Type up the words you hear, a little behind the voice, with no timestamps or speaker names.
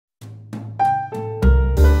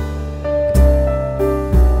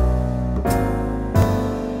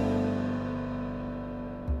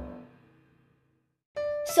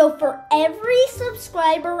So for every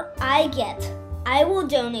subscriber I get, I will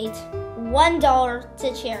donate $1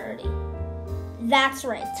 to charity. That's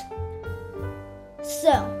right. So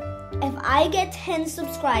if I get 10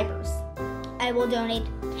 subscribers, I will donate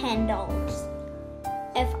 $10.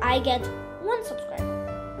 If I get 1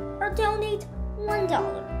 subscriber, I'll donate $1.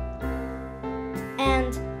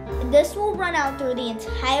 And this will run out through the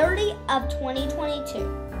entirety of 2022.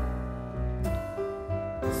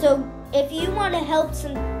 So if you want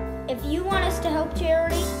us to help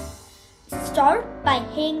charity, start by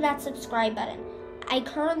hitting that subscribe button. I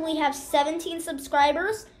currently have 17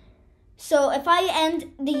 subscribers. So if I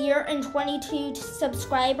end the year in 22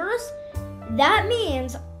 subscribers, that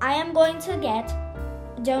means I am going to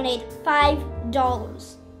donate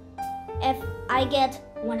 $5. If I get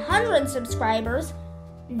 100 subscribers,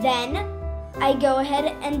 then I go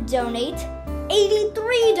ahead and donate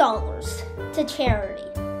 $83 to charity.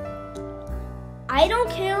 I don't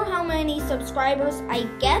care how many subscribers I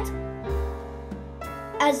get,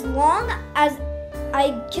 as long as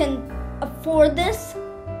I can afford this,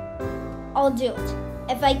 I'll do it.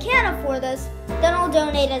 If I can't afford this, then I'll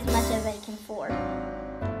donate as much as I can afford.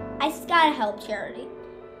 I just gotta help charity.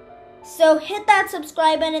 So hit that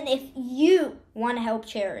subscribe button if you want to help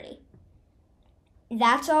charity.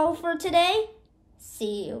 That's all for today.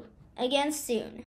 See you again soon.